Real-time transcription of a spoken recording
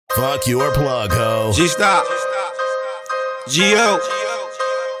Fuck your plug, ho. G-Stop, G.O.,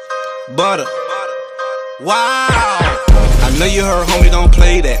 Butter. Wow. I know you heard, homie, don't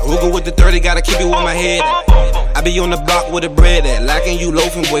play that. Ruger with the 30, gotta keep it where my head at. I be on the block with the bread at. Lacking you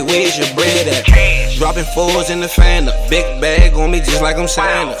loafing, boy, where's your bread at? Dropping fours in the fan, a big bag on me just like I'm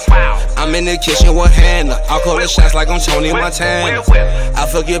Santa. I'm in the kitchen with Hannah. I'll call the shots like I'm Tony Montana. I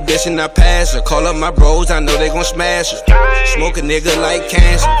fuck your bitch and I pass her. Call up my bros, I know they gon' smash her. Smoke a nigga like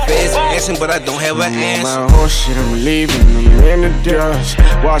cancer. Feds asking, but I don't have an answer. My whole shit, I'm leaving them in the dust.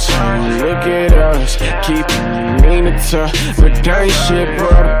 Watch how you look at us. Keep mean to touch, but that ain't shit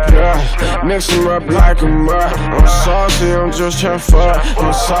but a plus. Mix them up like a mud. I'm saucy, I'm just trying fuck.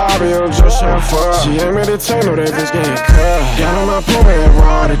 I'm sorry, I'm just trying fuck. She ain't me to take no, that bitch getting cut. Got on my pool and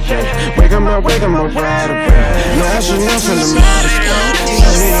raw today. Wake 'em up, right away. No, I should not feel the modest.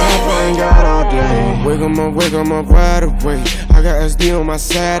 Tell me up, I ain't got all day. Wake 'em up right away. I got SD on my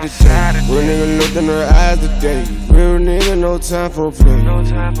side today. Real nigga looked in her eyes today. Real nigga, no time for play.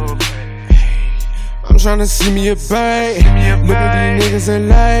 I'm tryna see me a bite. Look at these niggas and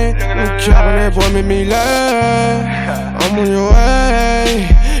lie. I'm capping that boy, make me lie. I'm on your way.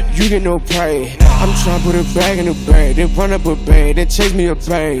 You get no pay. I'm tryna put a bag in the bag, then run up a bag, then chase me a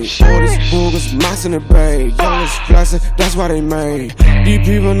bag. All these boogers, mouse in the bag. Youngest flexing, that's why they made. These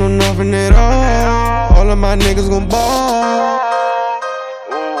people know nothing at all. All of my niggas gon' ball.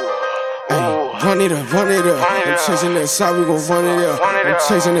 Run it up, run it up. I'm chasing that sock, we gon' run it up. I'm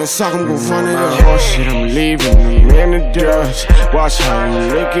chasing that sock, I'm gon' run it up. Oh shit, I'm leaving them in the dust. Watch how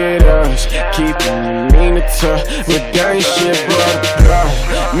you look at us. Keep mean to touch, but that ain't shit but a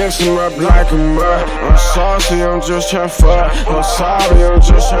plus. Mix them up like a mud. I'm saucy, I'm just tryna fuck. I'm sorry, I'm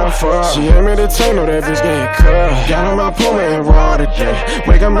just tryna fuck. She ain't me to take no, that bitch getting cut. Got on my pool and raw today.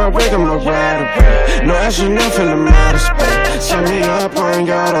 Wake 'em up right away. No, I should not feel the matter space. Set me up, I ain't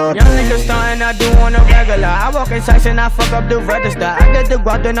got all day. Young niggas starting, I do on a regular. I walk in section, I fuck up the register. I get the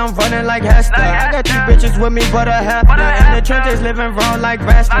guap, then I'm running like Hester. I got 2 bitches with me, but a hefty. In the trenches, living wrong like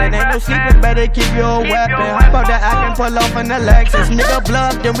wrestling. Ain't no sleeping, better keep your weapon. Hop out the I can pull off in the Lexus. Nigga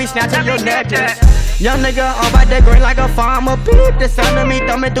bluff, then we snatching your necklace. Young nigga on by the green like a farmer. Peep the sound of me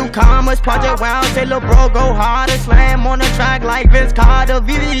thumbing through commas. Project Wow, say lil' bro go harder. Slam on the track like Vince Carter.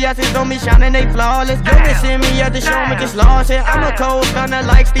 VVS's on me shining, they flawless. You can see me at the show, me just lost it. I'm a cold stunner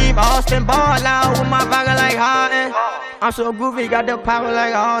like Steve Austin. Ball out with my bagger like Harden. I'm so goofy, got the power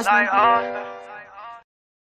like Austin.